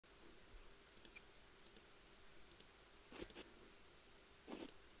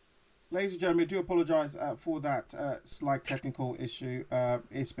Ladies and gentlemen, I do apologise for that slight technical issue.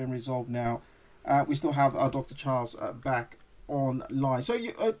 It's been resolved now. We still have Dr. Charles back online. So,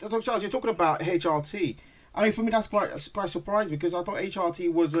 Dr. Charles, you're talking about HRT. I mean, for me, that's quite surprising because I thought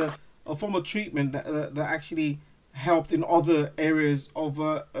HRT was a form of treatment that actually helped in other areas of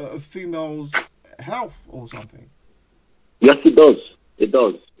a female's health or something. Yes, it does. It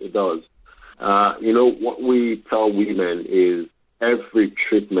does. It does. What we tell women is every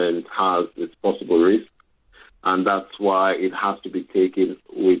treatment has its possible risk, and that's why it has to be taken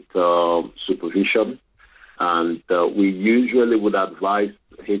with supervision. And we usually would advise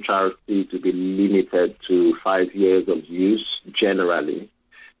HRT to be limited to 5 years of use generally.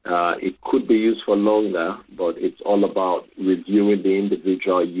 It could be used for longer, but it's all about reviewing the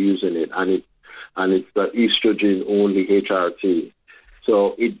individual using it, and it's the estrogen only HRT.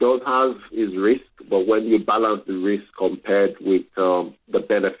 So it does have its risk, but when you balance the risk compared with the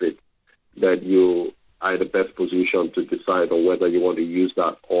benefit, then you are in the best position to decide on whether you want to use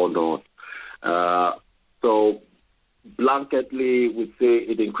that or not. So blanketly, we'd say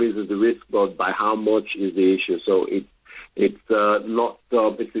it increases the risk, but by how much is the issue? So it's not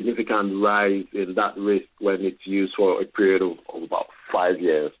a significant rise in that risk when it's used for a period of about 5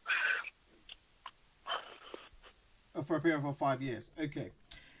 years. For a period of 5 years. Okay.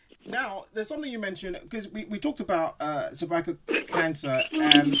 Now, there's something you mentioned, because we talked about cervical cancer,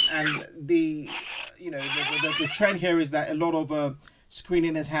 and the trend here is that a lot of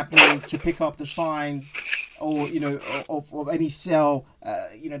screening is happening to pick up the signs or, of any cell,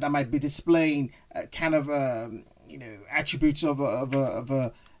 that might be displaying kind of, attributes of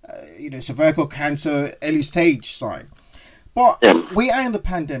a cervical cancer early stage sign. But we are in the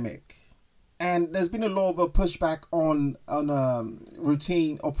pandemic. And there's been a lot of pushback on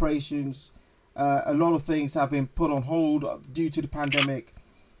routine operations. A lot of things have been put on hold due to the pandemic.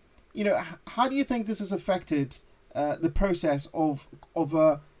 How do you think this has affected the process of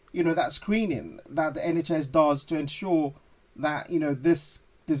that screening that the NHS does to ensure that this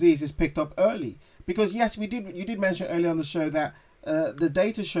disease is picked up early? Because yes, you did mention earlier on the show that the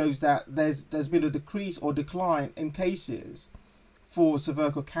data shows that there's been a decrease or decline in cases for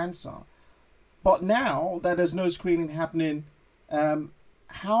cervical cancer. But now that there's no screening happening,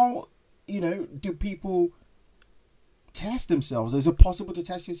 how, do people test themselves? Is it possible to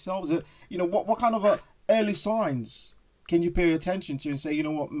test yourselves? What kind of early signs can you pay attention to and say,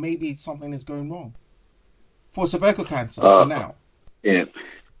 maybe something is going wrong for cervical cancer for now? Yeah.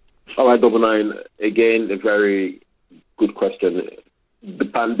 All right, Double Nine. Again, a very good question. The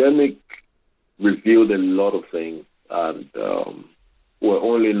pandemic revealed a lot of things, and we're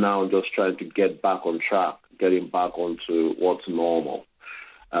only now just trying to get back on track, getting back onto what's normal.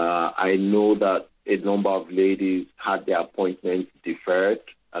 I know that a number of ladies had their appointments deferred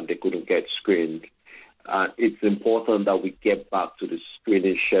and they couldn't get screened. It's important that we get back to the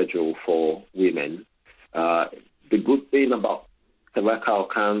screening schedule for women. The good thing about cervical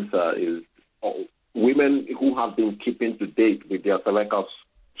cancer is women who have been keeping to date with their cervical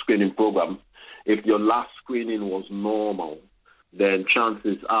screening program, if your last screening was normal, then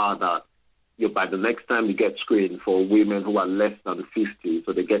chances are that by the next time you get screened for women who are less than 50,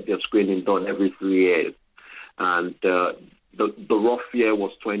 so they get their screening done every 3 years. And the rough year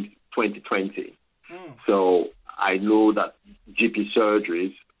was 2020. So I know that GP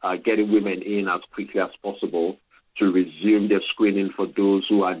surgeries are getting women in as quickly as possible to resume their screening for those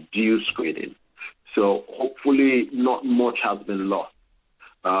who are due screening. So hopefully not much has been lost.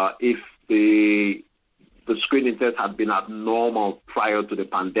 If the screening test had been abnormal prior to the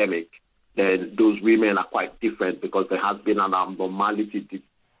pandemic, then those women are quite different because there has been an abnormality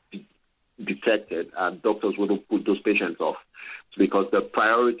detected, and doctors wouldn't put those patients off. It's because the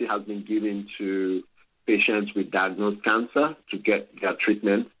priority has been given to patients with diagnosed cancer to get their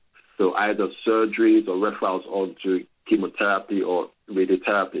treatment, so either surgeries or referrals onto chemotherapy or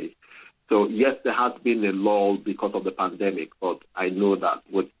radiotherapy. So yes, there has been a lull because of the pandemic, but I know that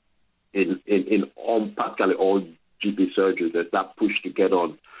in practically all GP surgeries, there's that push to get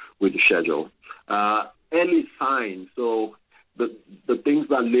on with the schedule. Early signs, so the things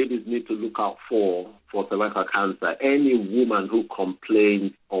that ladies need to look out for cervical cancer, any woman who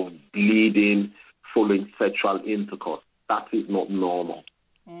complains of bleeding following sexual intercourse, that is not normal.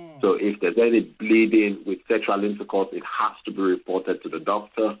 So if there's any bleeding with sexual intercourse, it has to be reported to the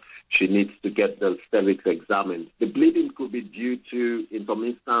doctor. She needs to get the cervix examined. The bleeding could be due to, in some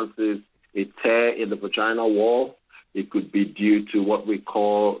instances, a tear in the vaginal wall. It could be due to what we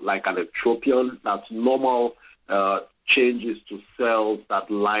call like an ectropion. That's normal changes to cells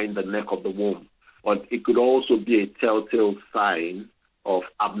that line the neck of the womb. But it could also be a telltale sign of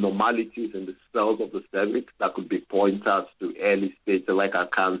abnormalities in the cells of the cervix that could be pointers to early stage cervical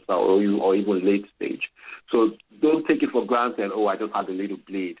cancer or even late stage. So don't take it for granted, oh, I just had a little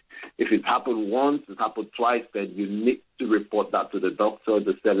bleed. If it happened once, it happened twice, then you need to report that to the doctor.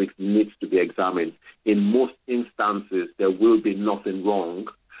 The cervix needs to be examined. In most instances, there will be nothing wrong,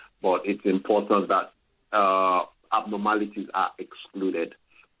 but it's important that abnormalities are excluded.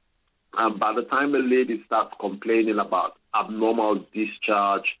 And by the time a lady starts complaining about abnormal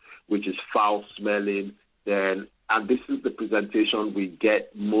discharge, which is foul smelling, then, and this is the presentation we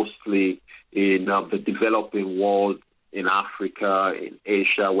get mostly in the developing world, in Africa, in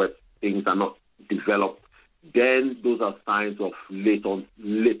Asia, where things are not developed, then those are signs of late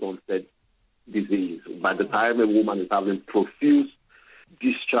onset disease. By the time a woman is having profuse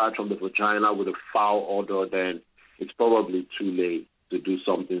discharge from the vagina with a foul odor, then it's probably too late to do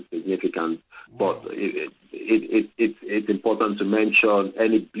something significant. Wow. But it's important to mention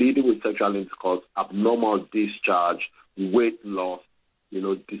any bleeding with sexual intercourse, abnormal discharge, weight loss,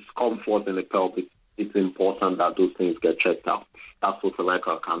 discomfort in the pelvis. It's important that those things get checked out. That's for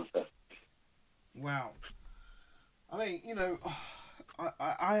cervical cancer. Wow. I mean,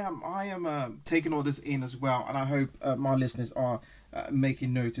 I am taking all this in as well, and I hope my listeners are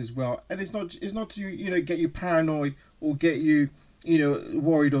making notes as well. And it's not to get you paranoid or get you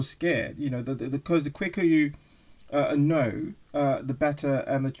worried or scared. Because the quicker you know, the better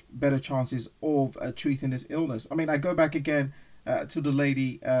and the better chances of treating this illness. I mean, I go back again to the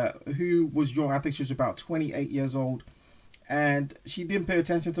lady who was young. I think she was about 28 years old, and she didn't pay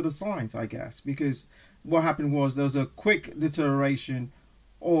attention to the signs, I guess, because what happened was there was a quick deterioration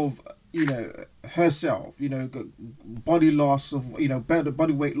of herself, body loss of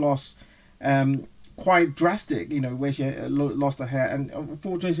body weight loss, quite drastic, where she lost her hair, and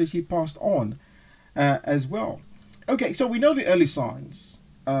unfortunately she passed on as well. Okay, so we know the early signs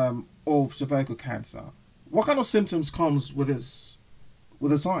of cervical cancer. What kind of symptoms comes with the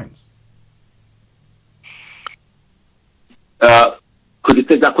signs? Could you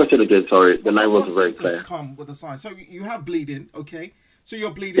take that question again? Sorry, the line wasn't very clear. What symptoms come with the signs? So you have bleeding, okay? So you're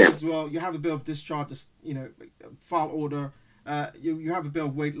bleeding as well. You have a bit of discharge, foul odor. You have a bit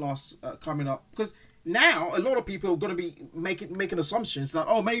of weight loss coming up, because now a lot of people are going to be making assumptions that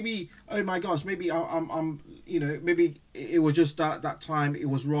maybe I'm maybe it was just that time it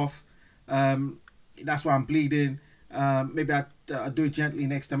was rough. That's why I'm bleeding. Maybe I do it gently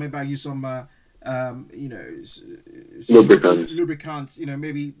next time. Maybe I use some lubricants.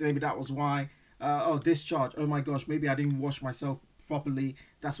 Maybe that was why. Discharge. Oh my gosh, maybe I didn't wash myself properly.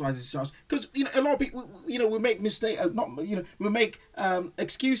 That's why I discharged. Because a lot of people, we make we make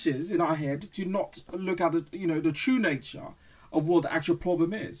excuses in our head to not look at the true nature of what the actual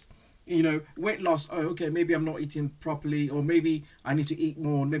problem is. Weight loss. Oh, okay, maybe I'm not eating properly, or maybe I need to eat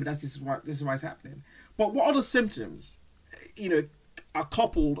more. Maybe this is why it's happening. But what other symptoms, are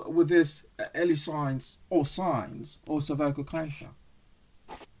coupled with this early signs of cervical cancer?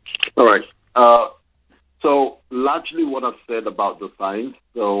 All right. So largely what I've said about the signs,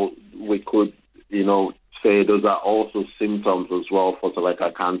 so we could, say those are also symptoms as well for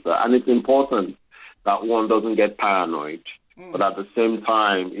cervical cancer. And it's important that one doesn't get paranoid. But at the same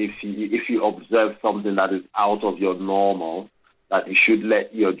time, if you observe something that is out of your normal, that you should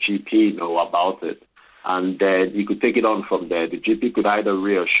let your GP know about it. And then you could take it on from there. The GP could either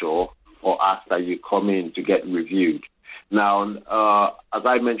reassure or ask that you come in to get reviewed. Now, as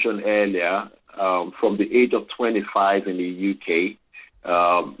I mentioned earlier, from the age of 25 in the UK,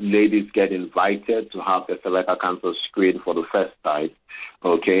 ladies get invited to have their cervical cancer screened for the first time,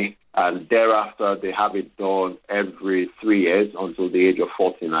 okay? And thereafter, they have it done every 3 years until the age of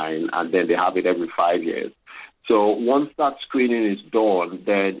 49, and then they have it every 5 years. So once that screening is done,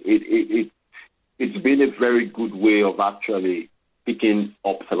 then it's been a very good way of actually picking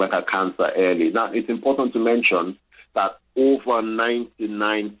up cervical cancer early. Now, it's important to mention that over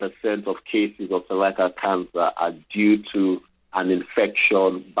 99% of cases of cervical cancer are due to an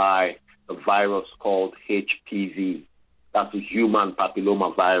infection by a virus called HPV. That's a human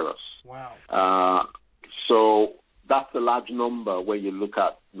papilloma virus. Wow. So that's a large number when you look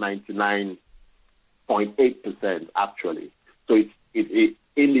at 99.8% actually. So it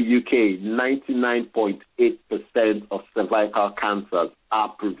in the UK, 99.8% of cervical cancers are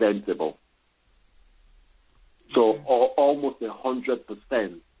preventable. So almost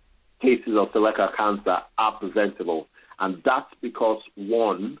 100% cases of cervical cancer are preventable. And that's because,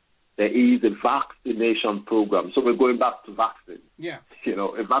 one, there is a vaccination program. So we're going back to vaccine. Yeah.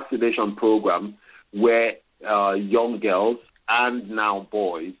 A vaccination program where young girls and now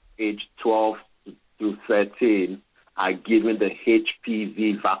boys aged 12 to 13 are given the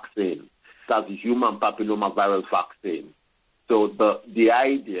HPV vaccine. That's the human papillomavirus vaccine. So the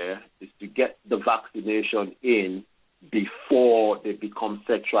idea is to get the vaccination in before they become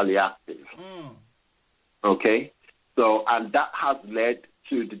sexually active. Okay? So, and that has led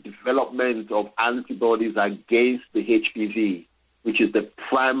to the development of antibodies against the HPV, which is the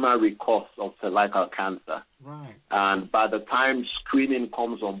primary cause of cervical cancer. Right. And by the time screening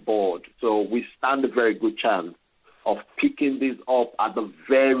comes on board, so we stand a very good chance of picking this up at the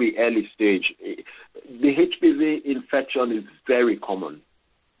very early stage. The HPV infection is very common,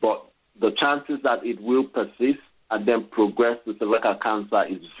 but the chances that it will persist and then progress to cervical cancer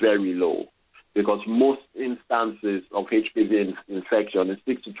is very low, because most instances of HPV infection in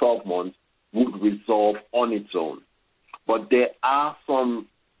 6 to 12 months would resolve on its own. But there are some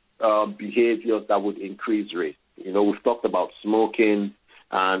behaviors that would increase risk. You know, we've talked about smoking,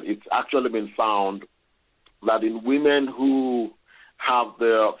 and it's actually been found that in women who have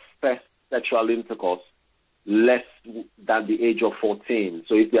their first sexual intercourse less than the age of 14,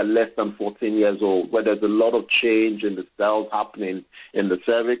 so if they're less than 14 years old, where there's a lot of change in the cells happening in the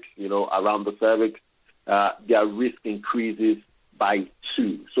cervix, you know, around the cervix, their risk increases by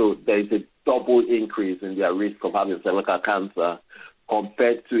 2. So there's a double increase in their risk of having cervical cancer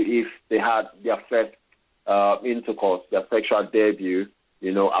compared to if they had their first intercourse, their sexual debut,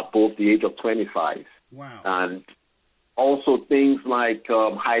 you know, above the age of 25. Wow. And also things like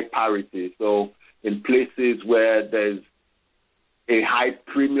high parity. So in places where there's a high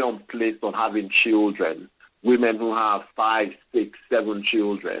premium placed on having children, women who have 5, 6, 7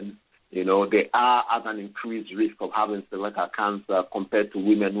 children, you know, they are at an increased risk of having cervical cancer compared to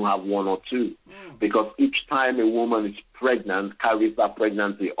women who have 1 or 2. Because each time a woman is pregnant, carries that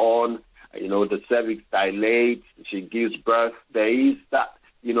pregnancy on, you know, the cervix dilates, she gives birth, there is that,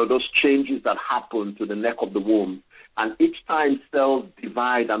 you know, those changes that happen to the neck of the womb. And each time cells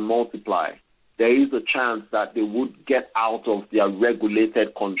divide and multiply, there is a chance that they would get out of their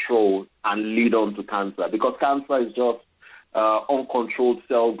regulated control and lead on to cancer, because cancer is just uncontrolled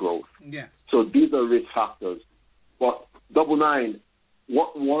cell growth. Yeah. So these are risk factors. But 99,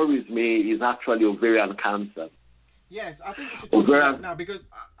 what worries me is actually ovarian cancer. Yes, I think we should talk about that now, because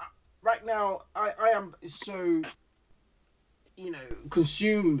right now I am so, you know,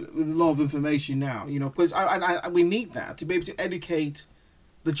 consumed with a lot of information now, you know, because we need that to be able to educate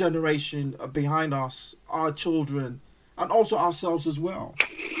the generation behind us, our children, and also ourselves as well.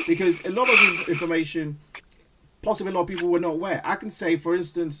 Because a lot of this information, possibly a lot of people were not aware. I can say, for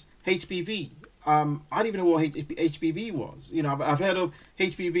instance, HPV. I didn't even know what HPV was. You know, I've heard of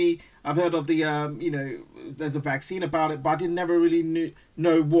HPV. I've heard of the, you know, there's a vaccine about it, but I didn't never really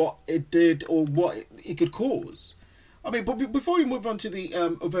know what it did or what it could cause. I mean, but before we move on to the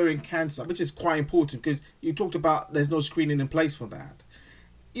ovarian cancer, which is quite important, because you talked about there's no screening in place for that.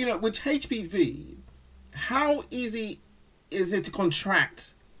 You know, with HPV, how easy is it to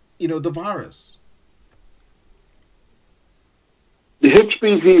contract, you know, the virus? The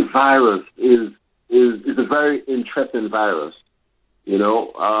HPV virus is a very interesting virus. You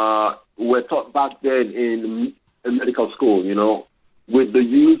know, we're taught back then in medical school, you know, with the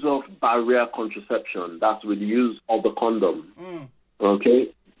use of barrier contraception, that's with the use of the condom. Okay,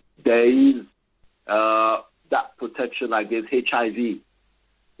 there is that protection against HIV.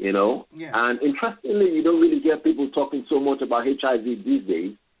 You know, yes. And interestingly, you don't really hear people talking so much about HIV these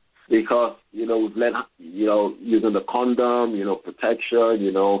days, because, you know, we've learned, you know, using the condom, you know, protection,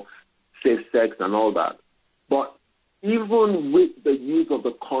 you know, safe sex and all that. But even with the use of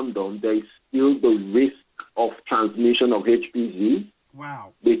the condom, there is still the risk of transmission of HPV.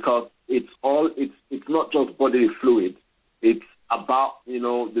 Wow. Because it's not just bodily fluid. It's about, you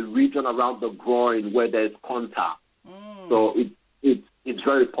know, the region around the groin where there's contact. So it's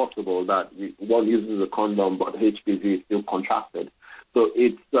very possible that one uses a condom, but HPV is still contracted. So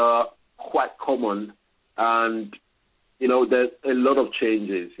it's quite common, and, you know, there's a lot of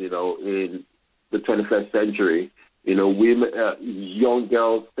changes, you know, in the 21st century. You know, women, young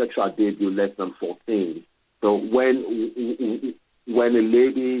girls, sexual debut less than 14. So when a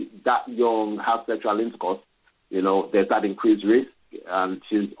lady that young has sexual intercourse, you know, there's that increased risk, and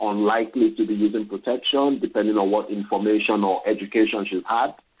she's unlikely to be using protection, depending on what information or education she's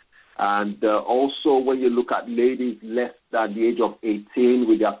had. And also, when you look at ladies less than the age of 18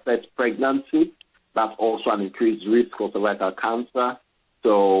 with their first pregnancy, that's also an increased risk for cervical cancer.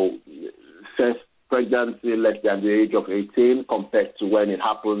 So first pregnancy less than the age of 18 compared to when it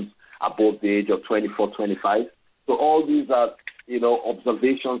happens above the age of 24, 25. So all these are, you know,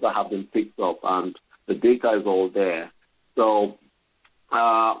 observations that have been picked up, and the data is all there. So,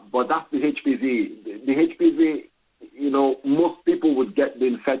 but that's the HPV. The HPV most people would get the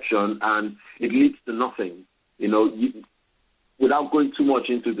infection and it leads to nothing. Without going too much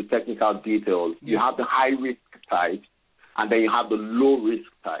into the technical details, you have the high-risk type, and then you have the low-risk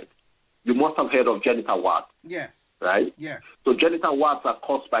type. You must have heard of genital warts. Yes. Right? Yes. So genital warts are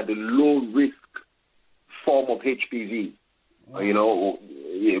caused by the low-risk form of HPV. Wow.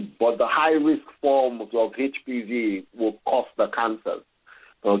 But the high-risk form of HPV will cause the cancer.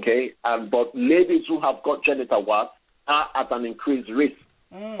 Okay? But ladies who have got genital warts are at an increased risk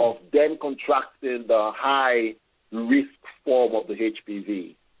of them contracting the high-risk form of the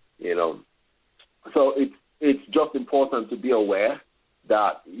HPV. So it's just important to be aware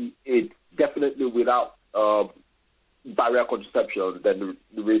that it's definitely without barrier contraception, then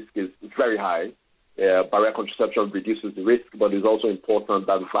the risk is very high. Barrier contraception reduces the risk, but it's also important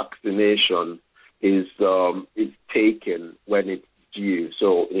that vaccination is taken when it's due.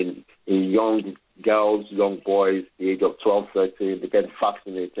 So in young girls, young boys, the age of 12, 13, they get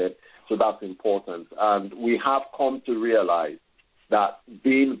vaccinated. So that's important. And we have come to realize that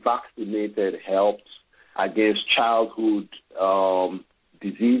being vaccinated helps against childhood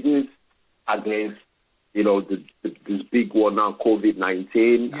diseases, against this big one now,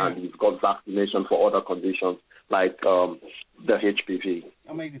 COVID-19, and we've got vaccination for other conditions like the HPV.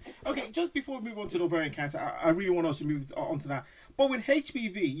 Amazing. Okay, just before we move on to the ovarian cancer, I really want us to move on to that. But with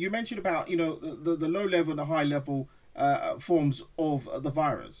HPV, you mentioned about the low level and the high level forms of the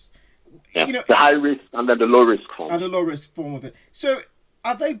virus. Yeah, the high risk and then the low risk form. And the low risk form of it. So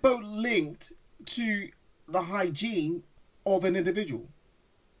are they both linked to the hygiene of an individual?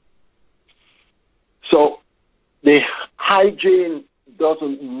 So the hygiene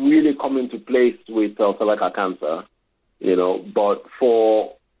doesn't really come into place with cervical cancer, but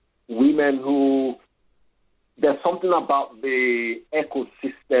for women who, there's something about the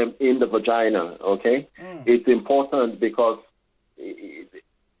ecosystem in the vagina, okay? It's important because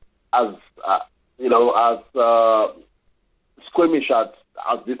as squeamish as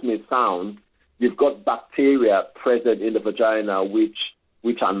this may sound, you've got bacteria present in the vagina which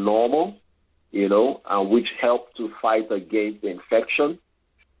are normal, and which help to fight against the infection.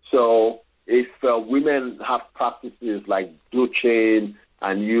 So if women have practices like douching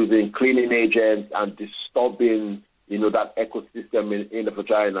and using cleaning agents and disturbing, that ecosystem in the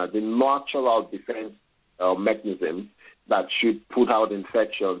vagina, the natural defense mechanism that should put out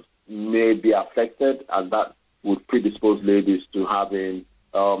infections may be affected, and that would predispose ladies to having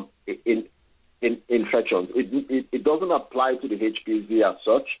infections. It doesn't apply to the HPV as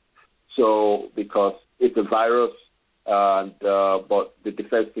such. So because it's a virus, and but the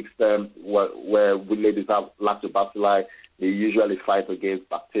defense system where ladies have lactobacilli, they usually fight against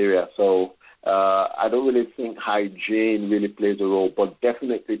bacteria. So I don't really think hygiene really plays a role, but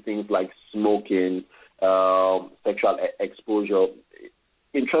definitely things like smoking, sexual exposure.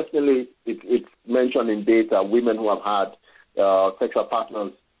 Interestingly, it's mentioned in data, women who have had sexual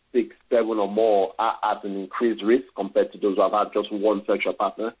partners 6, 7 or more are at an increased risk compared to those who have had just one sexual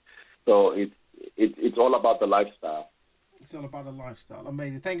partner. So it's all about the lifestyle. It's all about the lifestyle.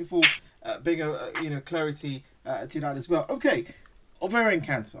 Amazing. Thank you for bringing clarity to that as well. Okay, ovarian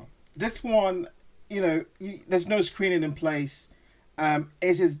cancer. This one, there's no screening in place.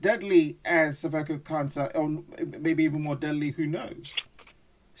 It's as deadly as cervical cancer, or maybe even more deadly. Who knows?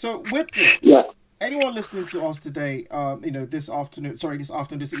 So with this, anyone listening to us today, this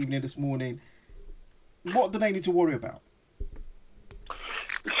evening, this morning, what do they need to worry about?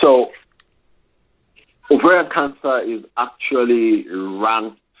 So, ovarian cancer is actually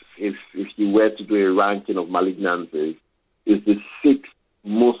ranked, if you were to do a ranking of malignancies, is the 6th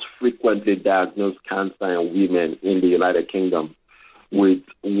most frequently diagnosed cancer in women in the United Kingdom, with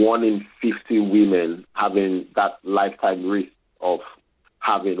 1 in 50 women having that lifetime risk of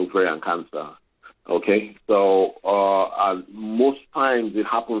having ovarian cancer. Okay, so and most times it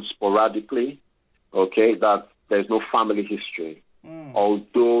happens sporadically. Okay, that there's no family history.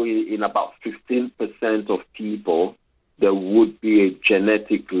 Although in about 15% of people, there would be a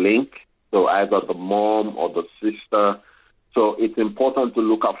genetic link, so either the mom or the sister. So it's important to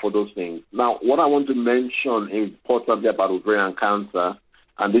look out for those things. Now, what I want to mention importantly about ovarian cancer,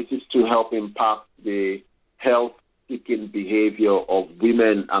 and this is to help impact the health-seeking behavior of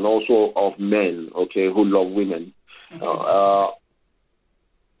women and also of men, okay, who love women.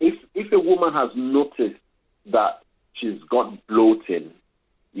 If a woman has noticed that she's got bloating,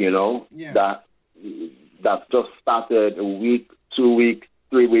 that's just started a week, 2 weeks,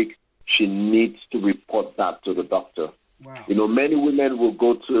 3 weeks, she needs to report that to the doctor. Wow. Many women will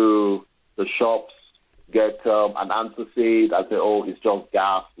go to the shops, get an antacid and say, oh, it's just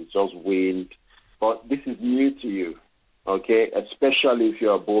gas, it's just wind. but this is new to you, okay, especially if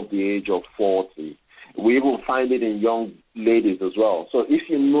you're above the age of 40. We even find it in young ladies as well. So if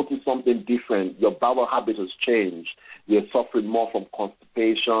you notice something different, your bowel habit has changed, you're suffering more from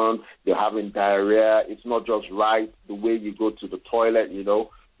constipation, you're having diarrhea, it's not just right the way you go to the toilet,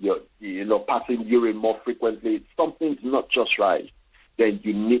 you're passing urine more frequently, something's not just right, then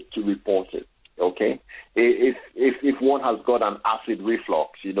you need to report it, okay? If one has got an acid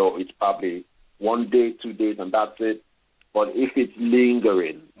reflux, it's probably 1 day, 2 days, and that's it. But if it's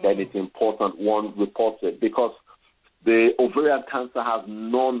lingering, then it's important one reports it, because the ovarian cancer has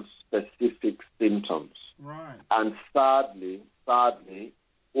non-specific symptoms. Right. And sadly,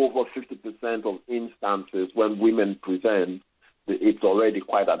 over 50% of instances when women present, it's already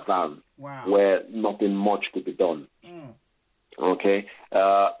quite advanced, wow, where nothing much could be done. Okay?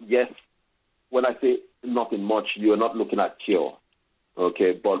 Yes, when I say nothing much, you're not looking at cure.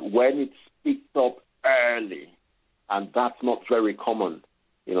 Okay? But when it's picked up early, and that's not very common,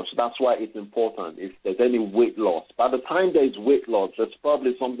 so that's why it's important. If there's any weight loss, by the time there's weight loss, there's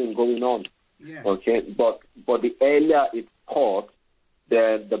probably something going on. Yes. Okay? But the earlier it's caught,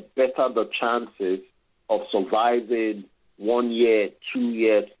 then the better the chances of surviving 1 year, 2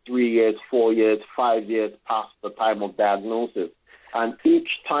 years, 3 years, 4 years, 5 years past the time of diagnosis. And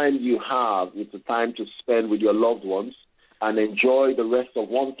each time you have, it's a time to spend with your loved ones and enjoy the rest of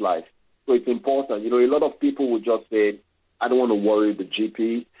one's life. So it's important. A lot of people would just say, I don't want to worry the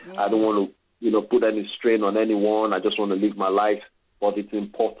GP. I don't want to, put any strain on anyone. I just want to live my life. But it's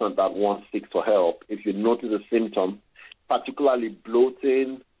important that one seeks for help. If you notice a symptom, particularly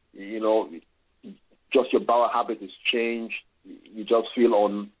bloating, just your bowel habit has changed, you just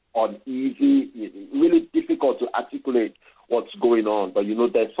feel uneasy, really difficult to articulate what's going on, but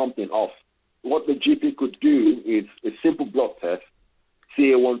there's something off. What the GP could do is a simple blood test,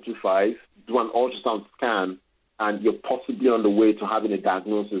 CA125, do an ultrasound scan, and you're possibly on the way to having a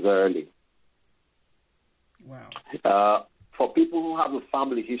diagnosis early. Wow. For people who have a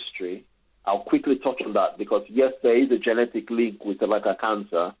family history, I'll quickly touch on that, because yes, there is a genetic link with cervical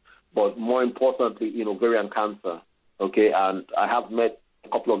cancer, but more importantly, in ovarian cancer. Okay, and I have met a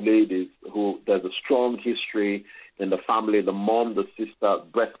couple of ladies who there's a strong history in the family, the mom, the sister,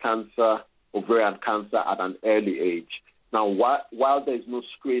 breast cancer, ovarian cancer at an early age. Now, while there's no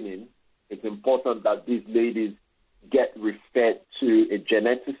screening, it's important that these ladies get referred to a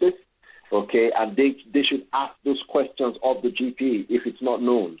geneticist, okay, and they should ask those questions of the GP if it's not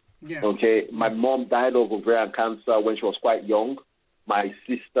known. Yeah. Okay, my mom died of ovarian cancer when she was quite young. My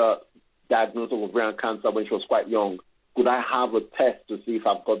sister diagnosed of ovarian cancer when she was quite young. Could I have a test to see if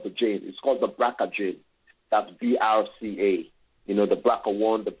I've got the gene? It's called the BRCA gene. That's BRCA. The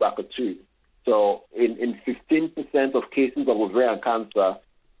BRCA1, the BRCA2. So in 15% of cases of ovarian cancer,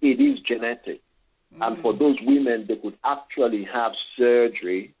 it is genetic. And for those women, they could actually have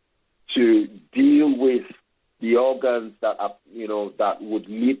surgery to deal with the organs that are, that would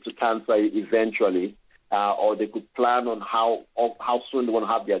lead to cancer eventually, or they could plan on how soon they want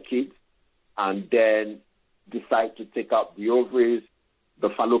to have their kids, and then decide to take out the ovaries, the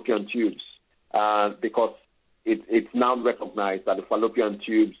fallopian tubes, because it's now recognized that the fallopian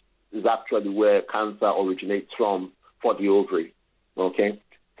tubes is actually where cancer originates from for the ovary. Okay,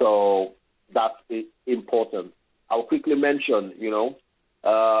 so that's important. I'll quickly mention,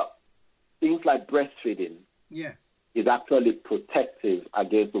 things like breastfeeding. Yes. Is actually protective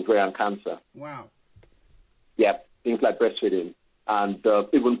against ovarian cancer. Wow. Yep, things like breastfeeding and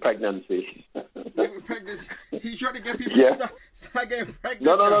even pregnancy. Even pregnancy. He's trying to get people to start getting pregnant.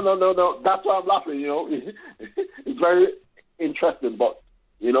 No. That's why I'm laughing, It's very interesting, but,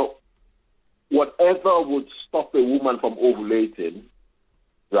 whatever would stop a woman from ovulating,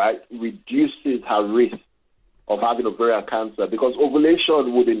 right, reduces her risk of having ovarian cancer, because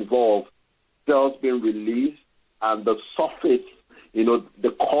ovulation would involve cells being released and the surface,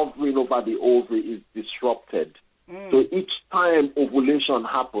 the covering over the ovary is disrupted. So each time ovulation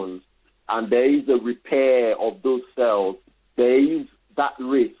happens and there is a repair of those cells, there is that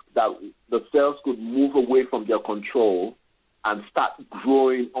risk that the cells could move away from their control and start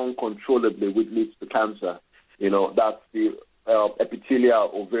growing uncontrollably, which leads to cancer. That's the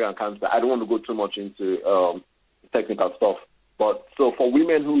epithelial ovarian cancer. I don't want to go too much into technical stuff. But so for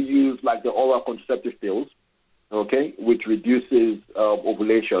women who use like the oral contraceptive pills, okay, which reduces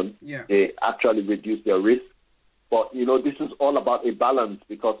ovulation, they actually reduce their risk. But, this is all about a balance,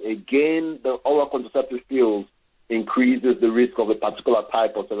 because, again, the oral contraceptive pills increases the risk of a particular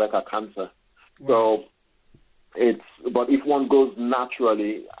type of cervical cancer. Wow. So but if one goes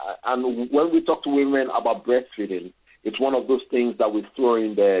naturally, and when we talk to women about breastfeeding, it's one of those things that we throw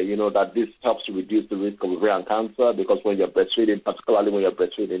in there, that this helps to reduce the risk of ovarian cancer, because when you're breastfeeding, particularly when you're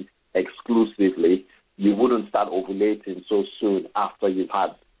breastfeeding exclusively, you wouldn't start ovulating so soon after you've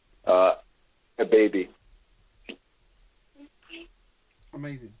had a baby.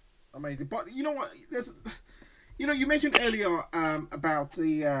 Amazing. But you know what? You mentioned earlier about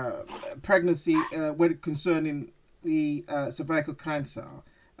the pregnancy when concerning the cervical cancer,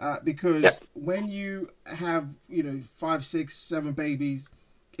 because when you have 5, 6, 7 babies,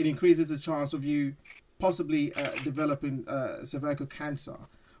 it increases the chance of you possibly developing cervical cancer.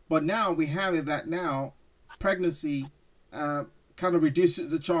 But now we have it that now pregnancy kind of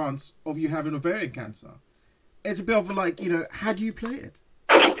reduces the chance of you having ovarian cancer. It's a bit of how do you play it?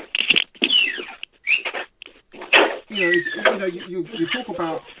 You talk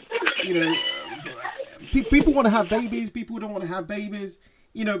about, people want to have babies, people don't want to have babies,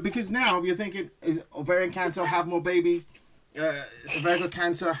 because now you're thinking, is ovarian cancer have more babies, cervical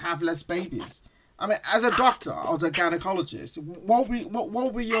cancer have less babies? I mean, as a doctor, as a gynecologist, what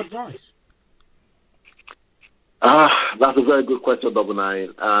would be your advice? That's a very good question, Double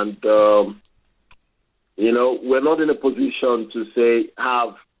Nine. And, we're not in a position to say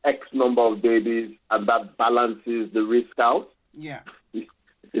have X number of babies and that balances the risk out. Yeah. If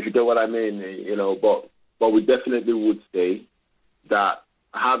you get what I mean, but we definitely would say that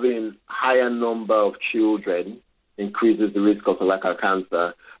having higher number of children increases the risk of cervical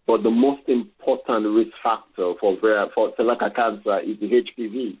cancer. But the most important risk factor for cervical cancer is the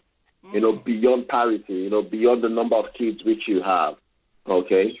HPV. Beyond parity, beyond the number of kids which you have.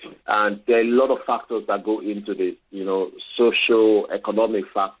 Okay, and there are a lot of factors that go into this, social, economic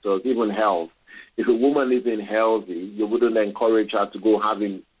factors, even health. If a woman isn't healthy, you wouldn't encourage her to go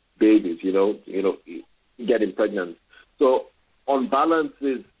having babies, getting pregnant. So on balance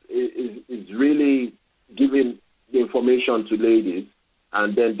is really giving the information to ladies,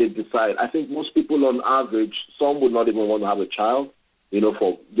 and then they decide. I think most people on average, some would not even want to have a child,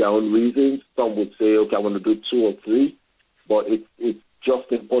 for their own reasons. Some would say, okay, I want to do 2 or 3, but it's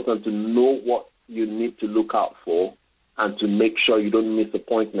just important to know what you need to look out for and to make sure you don't miss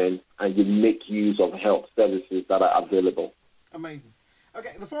appointments and you make use of health services that are available. Amazing.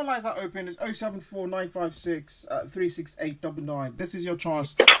 Okay, the phone lines are open. It's 074-956-36899. This is your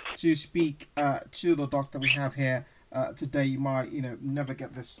chance to speak to the doctor we have here today. You might, never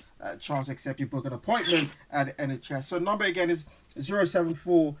get this chance except you book an appointment at NHS. So number again is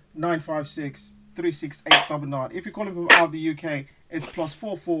 074-956-36899. If you're calling from out of the UK, it's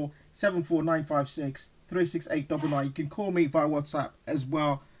 +44 74956 36899. You can call me via WhatsApp as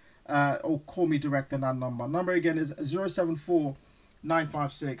well, or call me direct on that number. Number again is 074-956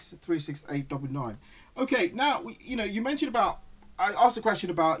 36899. Okay, now you mentioned about. I asked a question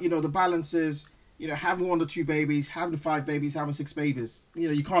about the balances. Having 1 or 2 babies, having 5 babies, having 6 babies.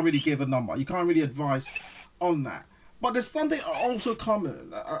 You can't really give a number. You can't really advise on that. But there's something also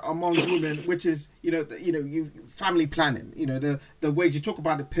common amongst women, which is family planning. The ways you talk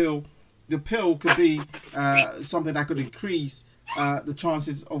about the pill. The pill could be something that could increase the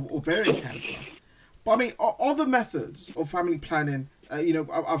chances of ovarian cancer. But I mean, other methods of family planning.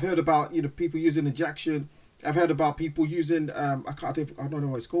 I've heard about people using injection. I've heard about people using I don't know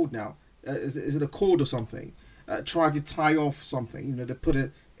what it's called now. Is it a cord or something? Try to tie off something. They put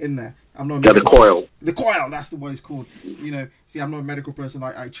it in there. I'm not the coil. The coil, that's the way it's called. See, I'm not a medical person.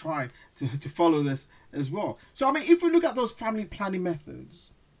 I try to follow this as well. So I mean, if we look at those family planning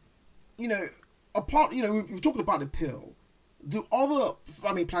methods, we've talked about the pill. Do other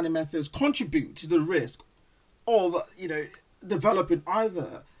family planning methods contribute to the risk of developing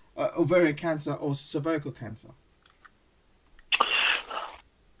either ovarian cancer or cervical cancer?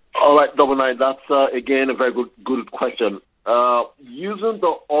 All right, Double Nine. That's again a very good question. Using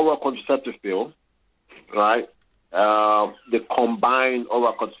the oral contraceptive pill, right? The combined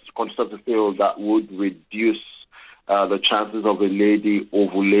oral contraceptive pill that would reduce the chances of a lady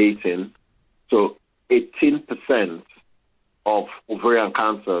ovulating. So 18% of ovarian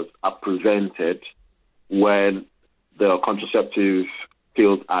cancers are prevented when the contraceptive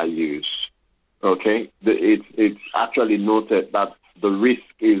pills are used. Okay, it's actually noted that the risk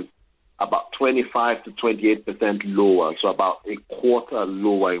is about 25 to 28% lower, so about a quarter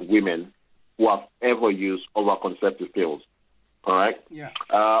lower in women who have ever used oral contraceptive pills. All right? Yeah.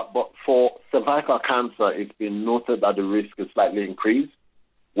 But for cervical cancer, it's been noted that the risk is slightly increased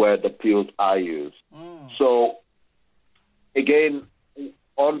where the pills are used. So, again,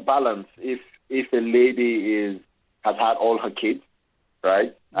 on balance, if a lady has had all her kids,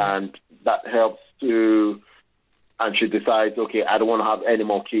 right, and that helps to, and she decides, okay, I don't want to have any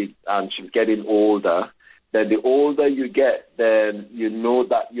more kids, and she's getting older, Then the older you get, then you know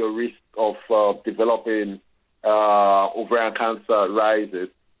that your risk of developing ovarian cancer rises.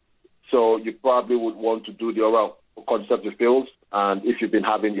 So you probably would want to do the oral contraceptive pills. And if you've been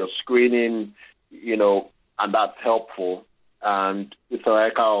having your screening, and that's helpful, and the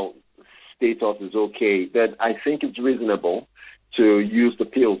cervical status is okay, then I think it's reasonable to use the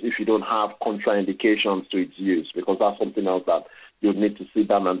pills if you don't have contraindications to its use, because that's something else that you'd need to sit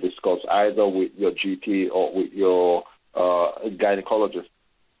down and discuss either with your GP or with your gynecologist.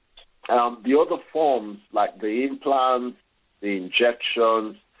 The other forms, like the implants, the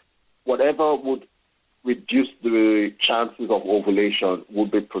injections, whatever would reduce the chances of ovulation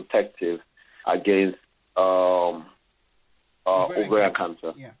would be protective against ovarian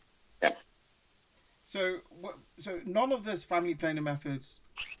cancer. Yeah. Yeah. So none of these family planning methods,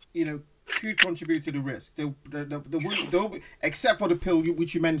 could contribute to the risk. They'll be, except for the pill,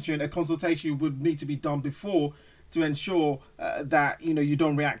 which you mentioned, a consultation would need to be done before to ensure that you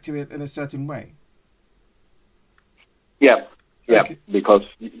don't react to it in a certain way. Yeah, Okay. because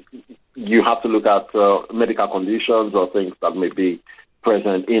you have to look at medical conditions or things that may be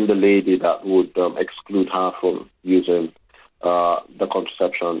present in the lady that would exclude her from using the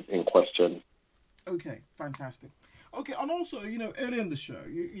contraception in question. Okay, fantastic. Okay, and also, earlier in the show,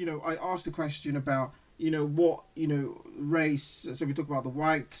 I asked the question about, what, race. So we talk about the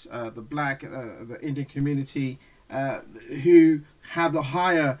white, the black, the Indian community, who have the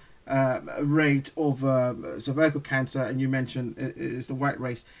higher rate of cervical cancer, and you mentioned is the white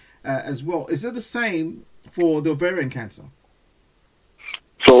race as well. Is it the same for the ovarian cancer?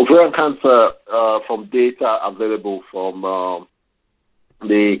 So ovarian cancer, from data available from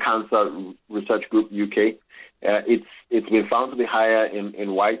the Cancer Research Group UK, it's been found to be higher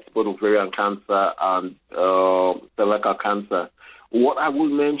in whites, both ovarian cancer and cervical cancer. What I will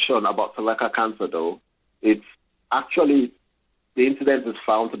mention about cervical cancer, though, it's actually the incidence is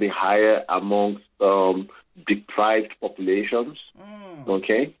found to be higher amongst deprived populations.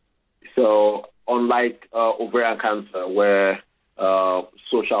 Okay, so unlike ovarian cancer, where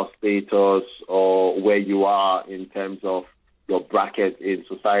social status or where you are in terms of your bracket in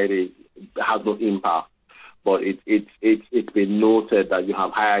society has no impact, but it's been noted that you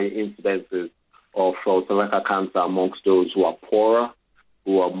have higher incidences of cervical cancer amongst those who are poorer,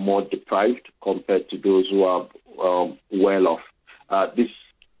 who are more deprived compared to those who are well off. This,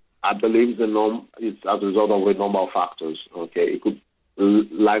 I believe, is as a result of a number of factors. Okay, it could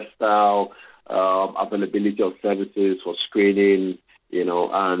lifestyle, availability of services for screening,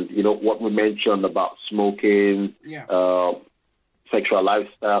 and what we mentioned about smoking, sexual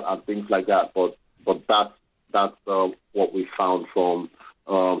lifestyle and things like that. But that's what we found from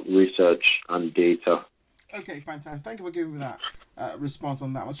research and data. Okay, fantastic. Thank you for giving me that response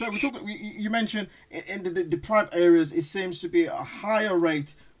on that one. So you mentioned in the deprived areas, it seems to be a higher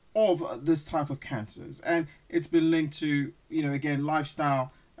rate of this type of cancers, and it's been linked to again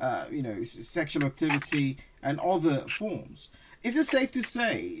lifestyle, sexual activity and other forms. Is it safe to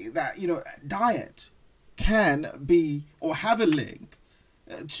say that diet can be or have a link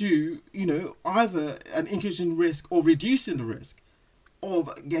to either an increase in risk or reducing the risk of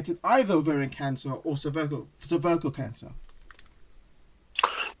getting either ovarian cancer or cervical cancer?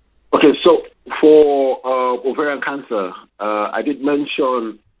 Okay, so for ovarian cancer, I did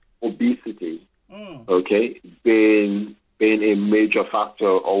mention obesity. Okay, being a major factor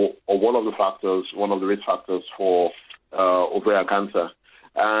or one of the risk factors for ovarian cancer.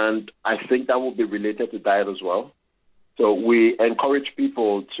 And I think that will be related to diet as well. So we encourage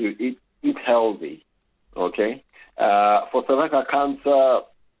people to eat healthy, okay? For cervical cancer,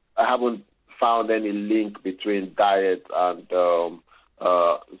 I haven't found any link between diet and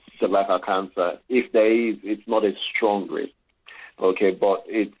cervical cancer. If there is, it's not a strong risk, okay? But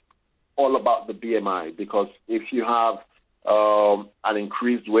it's all about the BMI, because if you have an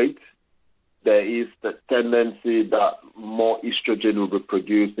increased weight, there is the tendency that more estrogen will be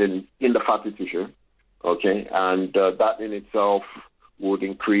produced in the fatty tissue, okay? And that in itself would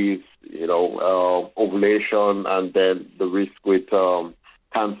increase, ovulation and then the risk with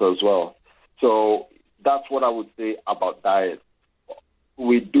cancer as well. So that's what I would say about diet.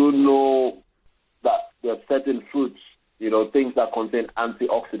 We do know that there are certain foods, things that contain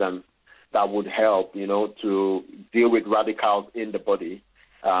antioxidants that would help, to deal with radicals in the body.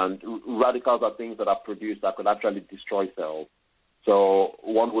 And radicals are things that are produced that could actually destroy cells. So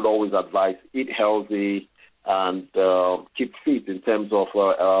one would always advise eat healthy and keep fit in terms of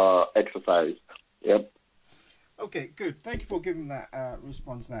exercise. Yep. Okay, good. Thank you for giving that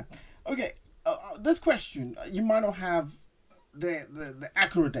response there. Okay, this question, you might not have the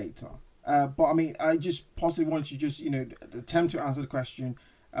accurate data, But I mean, I just possibly want you to just attempt to answer the question,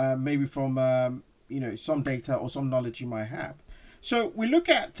 maybe from some data or some knowledge you might have. So we look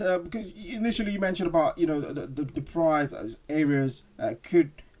at because initially you mentioned about the deprived areas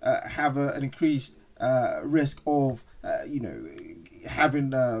could have an increased risk of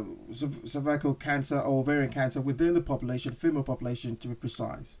having cervical cancer or ovarian cancer within the population, female population to be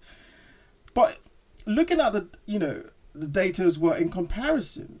precise. But looking at the data as well in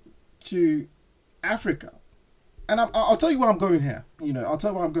comparison to Africa, and I'll tell you where I'm going here. I'll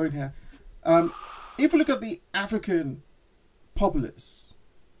tell you where I'm going here. If we look at the African populace,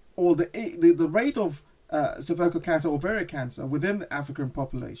 or the rate of cervical cancer, ovarian cancer within the African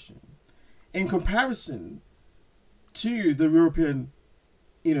population, in comparison to the European,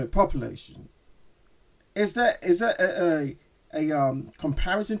 population, is there a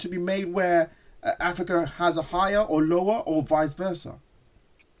comparison to be made where Africa has a higher or lower, or vice versa?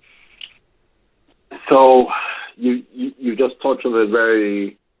 So you just touched on a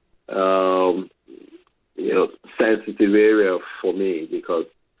very sensitive area for me, because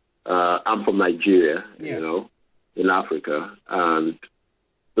I'm from Nigeria, in Africa, and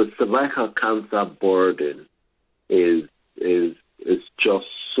the cervical cancer burden is just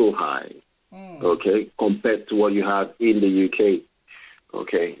so high, okay, compared to what you have in the UK,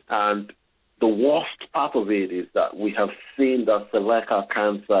 okay. And the worst part of it is that we have seen that cervical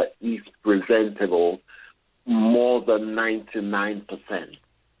cancer is preventable more than 99%.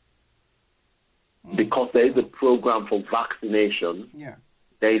 Because there is a program for vaccination,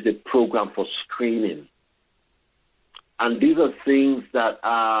 there is a program for screening. And these are things that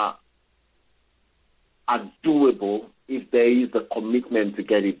are doable if there is a commitment to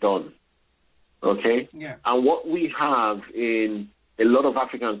get it done. Okay? Yeah. And what we have in a lot of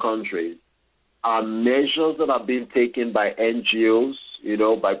African countries are measures that are being taken by NGOs,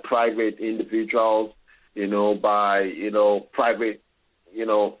 by private individuals, by, private,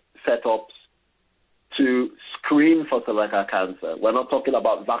 setups to screen for cervical cancer. We're not talking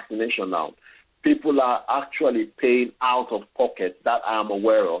about vaccination now. People are actually paying out of pocket, that I am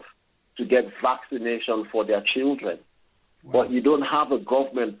aware of, to get vaccination for their children. Wow. But you don't have a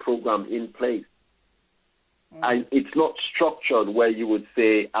government program in place. And it's not structured where you would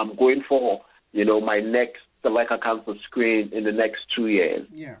say, I'm going for, my next cervical cancer screen in the next 2 years,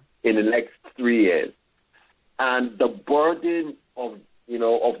 in the next 3 years. And the burden of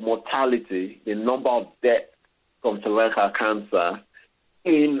mortality, the number of deaths from cervical cancer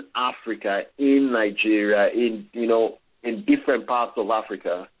in Africa, in Nigeria, in different parts of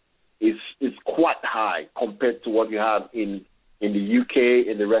Africa is quite high compared to what you have in the UK,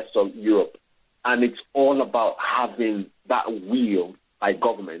 in the rest of Europe. And it's all about having that will by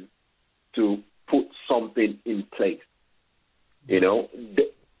government to put something in place. There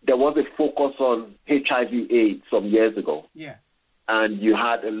was a focus on HIV/AIDS some years ago. Yeah. And you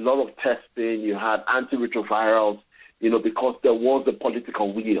had a lot of testing, you had antiretrovirals, because there was a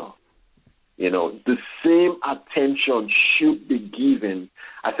political will. The same attention should be given.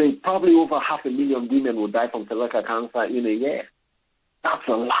 I think probably over 500,000 women will die from cervical cancer in a year. That's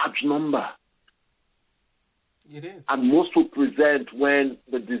a large number. It is. And most will present when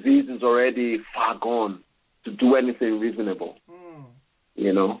the disease is already far gone to do anything reasonable.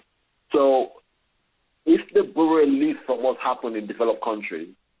 So if they borrow a leaf from what's happened in developed countries,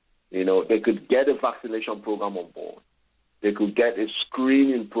 they could get a vaccination program on board. They could get a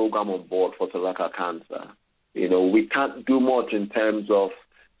screening program on board for cervical cancer. We can't do much in terms of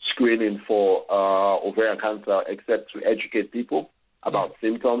screening for ovarian cancer except to educate people about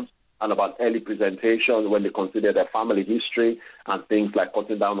symptoms and about early presentation when they consider their family history and things like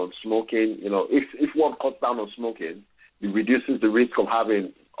cutting down on smoking. If one cuts down on smoking, it reduces the risk of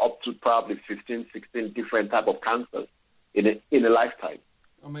having up to probably 15, 16 different type of cancers in a lifetime.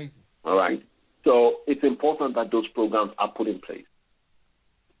 Amazing. All right. So it's important that those programs are put in place.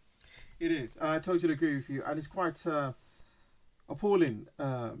 It is. I totally agree with you. And it's quite appalling,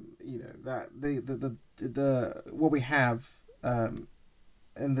 that the what we have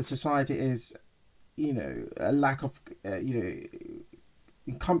in the society is, a lack of,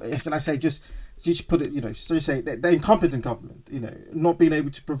 should I say, just put it, so you say the incompetent government, not being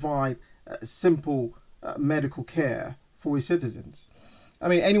able to provide simple medical care for its citizens. I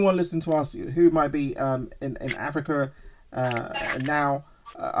mean, anyone listening to us who might be in Africa now,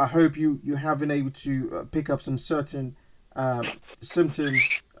 I hope you have been able to pick up some certain symptoms,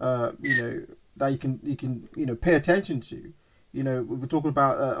 that you can pay attention to. We're talking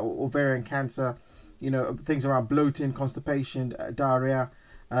about ovarian cancer, things around bloating, constipation, diarrhea,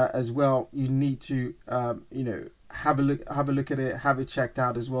 as well. You need to, have a look at it, have it checked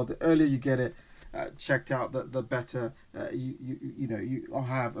out as well. The earlier you get it checked out, the better you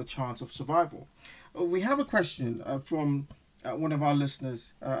have a chance of survival. We have a question from one of our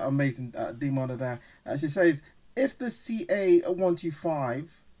listeners, amazing Demona there. She says, if the CA125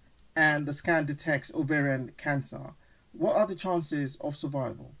 and the scan detects ovarian cancer, what are the chances of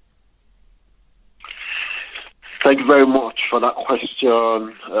survival? Thank you very much for that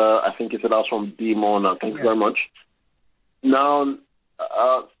question. I think it's asked from Demona. Thank you very much. Now,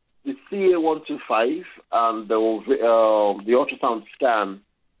 the CA125 and the ultrasound scan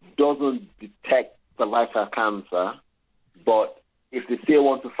doesn't detect cervical cancer, but if the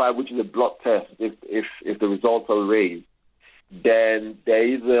CA125, which is a blood test, if the results are raised, then there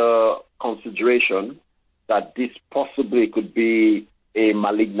is a consideration that this possibly could be a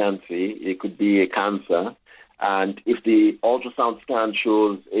malignancy, it could be a cancer, and if the ultrasound scan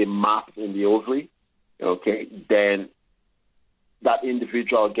shows a mass in the ovary, okay, then that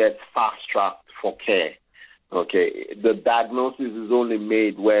individual gets fast-tracked for care. Okay, the diagnosis is only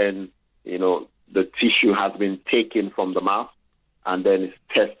made when, the tissue has been taken from the mass and then it's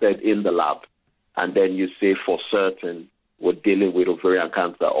tested in the lab. And then you say for certain we're dealing with ovarian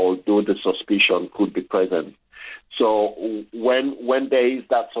cancer, although the suspicion could be present. So when there is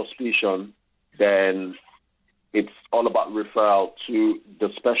that suspicion, then it's all about referral to the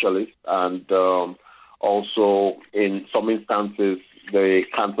specialist and also in some instances the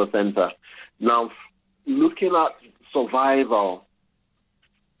cancer center. Now, looking at survival,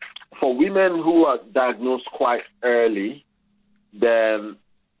 for women who are diagnosed quite early, then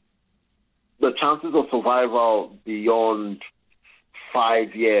the chances of survival beyond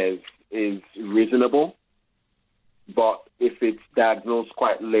 5 years is reasonable. But if it's diagnosed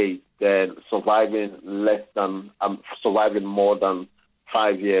quite late, then surviving more than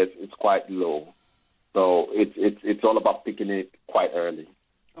 5 years is quite low. So it's all about picking it quite early.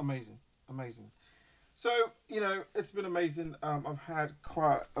 Amazing. So, it's been amazing. I've had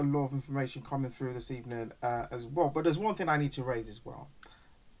quite a lot of information coming through this evening as well. But there's one thing I need to raise as well.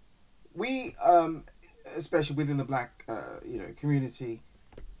 We, especially within the black, community,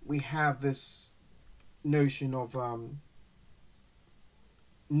 we have this notion of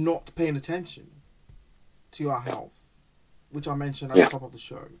not paying attention to our health, which I mentioned at the top of the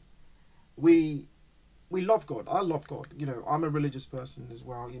show. We love God. I love God. I'm a religious person as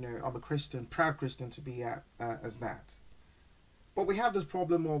well. I'm a Christian, proud Christian to be as that. But we have this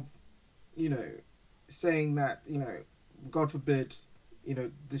problem of, saying that, God forbid,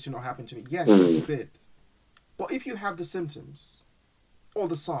 this should not happen to me. Yes, God forbid. But if you have the symptoms or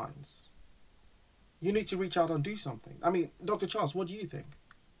the signs, you need to reach out and do something. I mean, Dr. Charles, what do you think?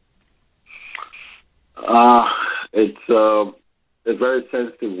 It's a very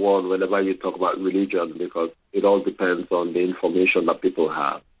sensitive one whenever you talk about religion, because it all depends on the information that people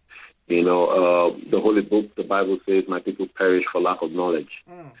have. The Holy Book, the Bible says, my people perish for lack of knowledge.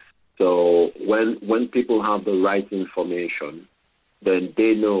 So when people have the right information, then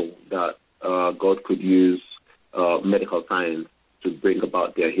they know that God could use medical science to bring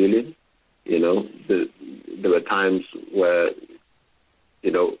about their healing. There were times where,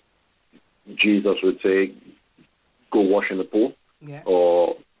 Jesus would say, go wash in the pool. Yes.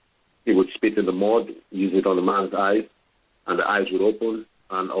 Or he would spit in the mud, use it on the man's eyes, and the eyes would open.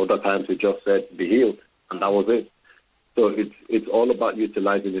 And other times he just said, be healed. And that was it. So it's all about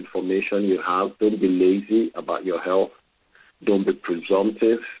utilizing information you have. Don't be lazy about your health. Don't be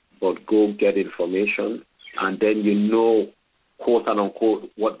presumptive, but go get information. And then quote and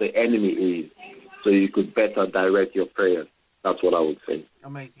unquote, what the enemy is. So you could better direct your prayers. That's what I would say.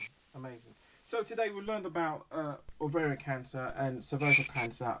 Amazing. So today we learned about ovarian cancer and cervical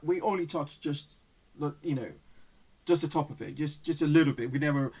cancer. We only touched just the top of it, just a little bit. We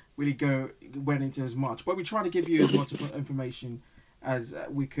never really went into as much, but we try to give you as much information as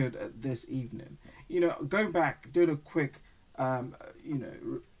we could this evening. Going back, doing a quick,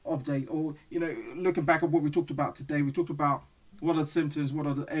 update, or looking back at what we talked about today. We talked about what are the symptoms, what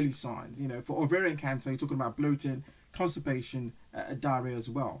are the early signs. For ovarian cancer, you're talking about bloating, constipation, diarrhea as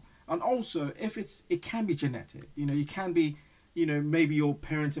well. And also, it can be genetic. You can be, maybe your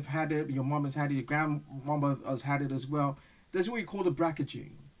parents have had it, your mom has had it, your grandmama has had it as well. There's what we call the BRCA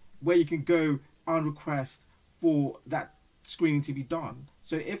gene, where you can go and request for that screening to be done.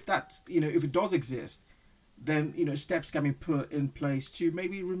 So if if it does exist, then steps can be put in place to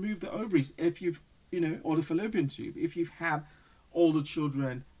maybe remove the ovaries if you've or the fallopian tube if you've had all the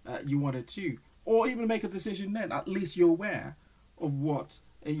children you wanted to, or even make a decision then. At least you're aware of what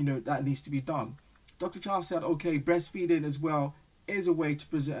that needs to be done. Dr. Charles said, okay, breastfeeding as well is a way to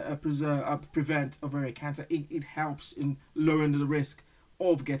prevent ovarian cancer. It helps in lowering the risk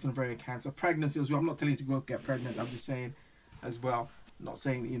of getting ovarian cancer. Pregnancy as well. I'm not telling you to go get pregnant. I'm just saying as well. I'm not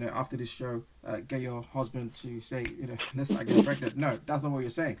saying, you know, after this show, get your husband to say, you know, let's not get pregnant. No, that's not what you're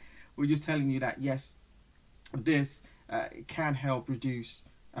saying. We're just telling you that, yes, this can help reduce,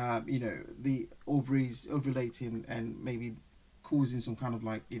 you know, the ovaries ovulating and maybe causing some kind of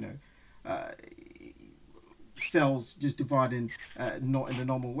like, you know, cells just dividing not in the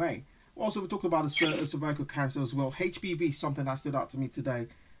normal way. Also, we talked about the cervical cancer as well. HPV, something that stood out to me today,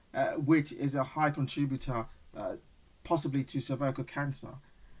 which is a high contributor possibly to cervical cancer.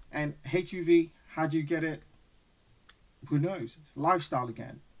 And HPV, how do you get it? Who knows? Lifestyle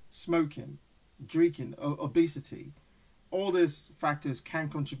again, smoking, drinking, obesity. All these factors can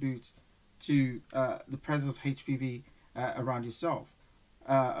contribute to the presence of HPV around yourself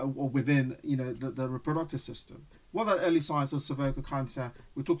or within, you know, the reproductive system. What are the early signs of cervical cancer?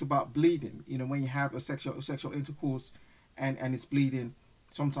 We talked about bleeding. You know, when you have a sexual intercourse and it's bleeding,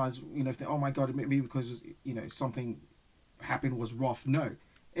 sometimes, you know, if they, oh my God, it may be because, you know, something happened was rough. No,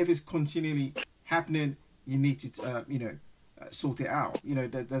 if it's continually happening, you need to, you know, sort it out. You know,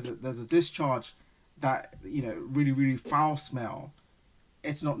 there's a discharge that, you know, really foul smell.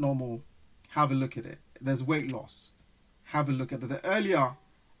 It's not normal. Have a look at it. There's weight loss. Have a look at it. The earlier,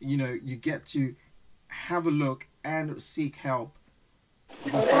 you know, you get to have a look and seek help,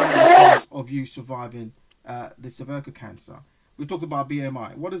 the higher the chance of you surviving the cervical cancer. We talked about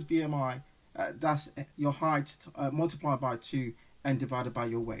BMI. What is BMI? That's your height multiplied by 2 and divided by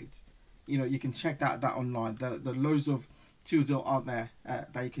your weight. You know, you can check that online. There are loads of tools out there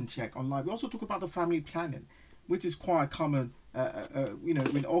that you can check online. We also talk about the family planning, which is quite common, you know,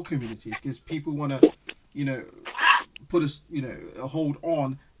 in all communities, because people want to, you know, put a hold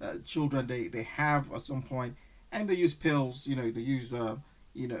on children they have at some point, and they use pills. You know, they use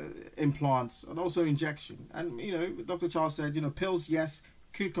you know, implants and also injection. And you know, Dr. Charles said, you know, pills, yes,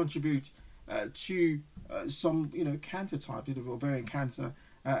 could contribute to some, you know, cancer type, you know, ovarian cancer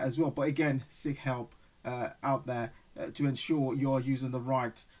as well. But again, seek help out there to ensure you're using the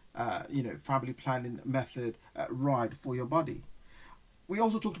right, you know, family planning method right for your body. We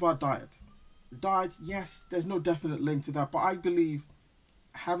also talked about diet. Diet, yes, there's no definite link to that, but I believe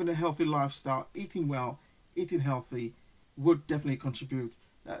having a healthy lifestyle, eating well, eating healthy, would definitely contribute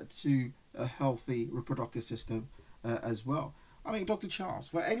to a healthy reproductive system as well. I mean, Dr. Charles,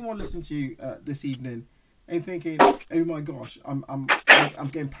 for anyone listening to you this evening and thinking, oh my gosh, I'm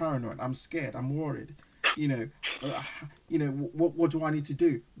getting paranoid, I'm scared, I'm worried, you know, what do I need to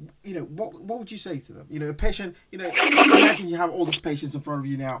do? You know, what would you say to them? You know, a patient, you know, imagine you have all these patients in front of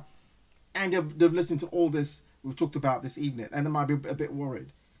you now, and they've listened to all this we've talked about this evening, and they might be a bit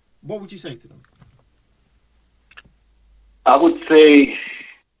worried. What would you say to them? I would say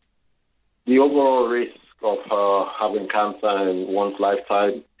the overall risk of having cancer in one's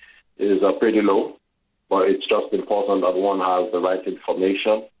lifetime is pretty low, but it's just important that one has the right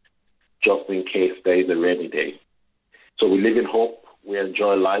information just in case there is a rainy day. So we live in hope, we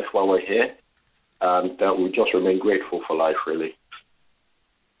enjoy life while we're here, and we just remain grateful for life, really.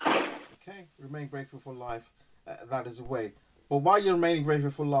 Okay, remain grateful for life. That is a way. But while you're remaining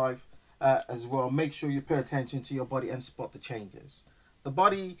grateful for life as well, make sure you pay attention to your body and spot the changes. The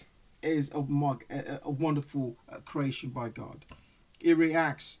body is a wonderful creation by God. It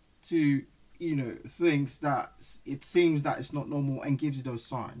reacts to, you know, things that it seems that it's not normal and gives you those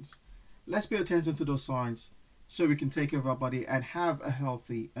signs. Let's pay attention to those signs so we can take care of our body and have a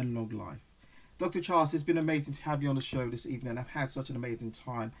healthy and long life. Dr. Charles, it's been amazing to have you on the show this evening. I've had such an amazing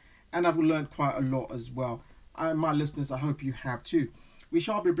time, and I've learned quite a lot as well. And my listeners, I hope you have too. We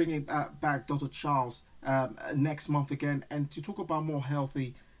shall be bringing back Dr. Charles next month again, and to talk about more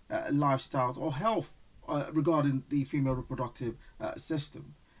healthy lifestyles or health regarding the female reproductive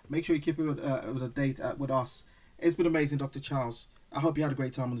system. Make sure you keep it with a date with us. It's been amazing, Dr. Charles. I hope you had a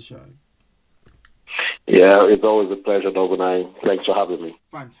great time on the show. Yeah, it's always a pleasure, Dr. Nine. Thanks for having me.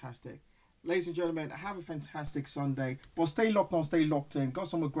 Fantastic. Ladies and gentlemen, have a fantastic Sunday. But stay locked on, stay locked in. Got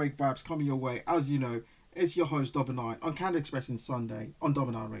some great vibes coming your way. As you know, it's your host, Double Nine, on Candid Express Sunday on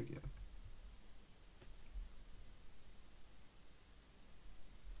Double Nine Radio.